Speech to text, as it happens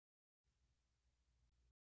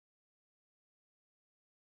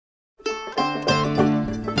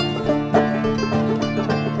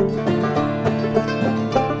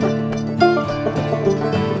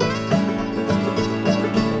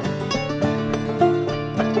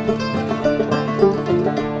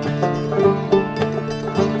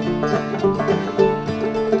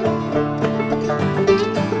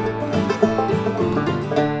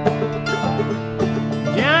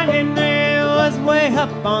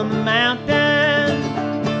on the mountain.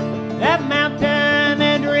 That mountain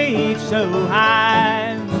had reached so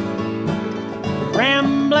high.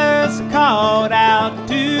 Ramblers called out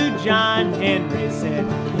to John Henry, said,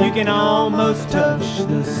 "You can almost touch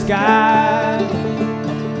the sky."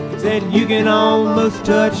 Said, "You can almost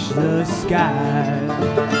touch the sky."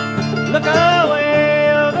 Look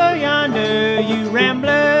away over yonder, you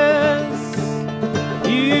ramblers.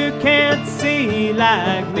 You can't see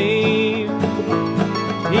like me.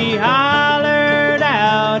 He hollered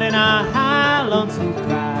out in a high lonesome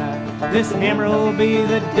cry, "This hammer will be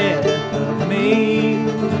the death of me.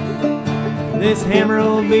 This hammer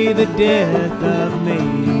will be the death of me."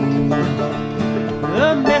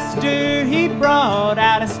 The mister, he brought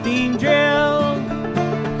out a steam drill,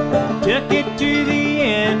 took it to the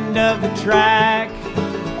end of the track,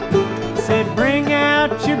 said, "Bring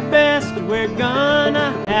out your best, we're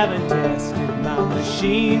gonna have a test. If my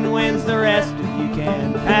machine wins, the rest of you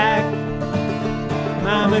can pack.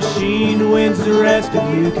 My machine wins, the rest of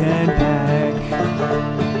you can pack."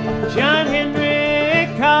 John Henry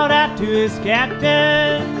called out to his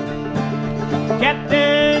captain,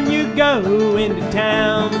 "Captain, you go into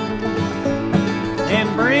town and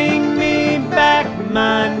bring me back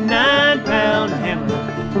my 9-pound hammer.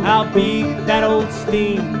 I'll beat that old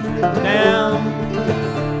steam drill down.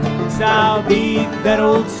 So I'll beat that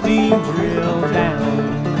old steam drill down."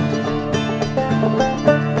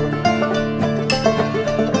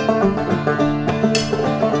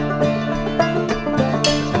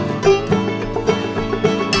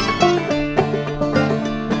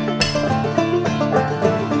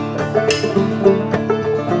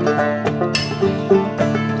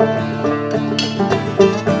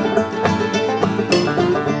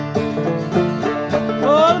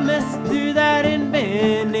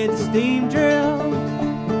 Steam drill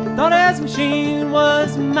thought his machine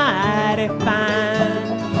was mighty fine.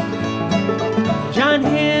 John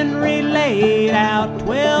Henry laid out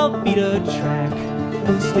 12 feet of track.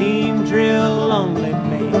 The steam drill only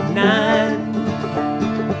made 9.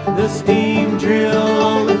 The steam drill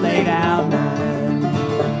only laid out 9.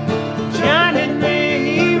 John Henry,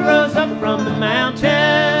 he rose up from the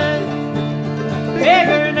mountain,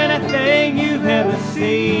 bigger than anything you've ever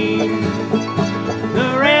seen. The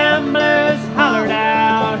ramblers hollered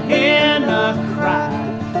out in a cry,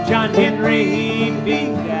 "John Henry, he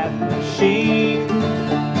beat that machine.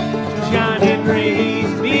 John Henry,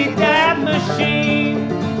 he's beat that machine."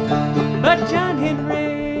 But John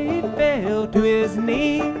Henry fell to his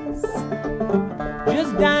knees,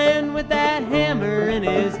 just dying with that hammer in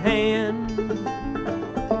his hand.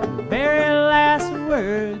 The very last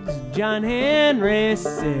words John Henry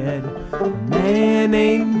said, "A man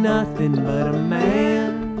ain't nothing but a man.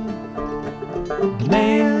 A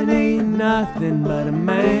man ain't nothing but a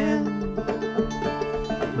man.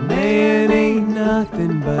 A man ain't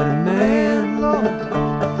nothing but a man.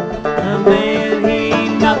 A man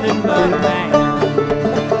ain't nothing but a man."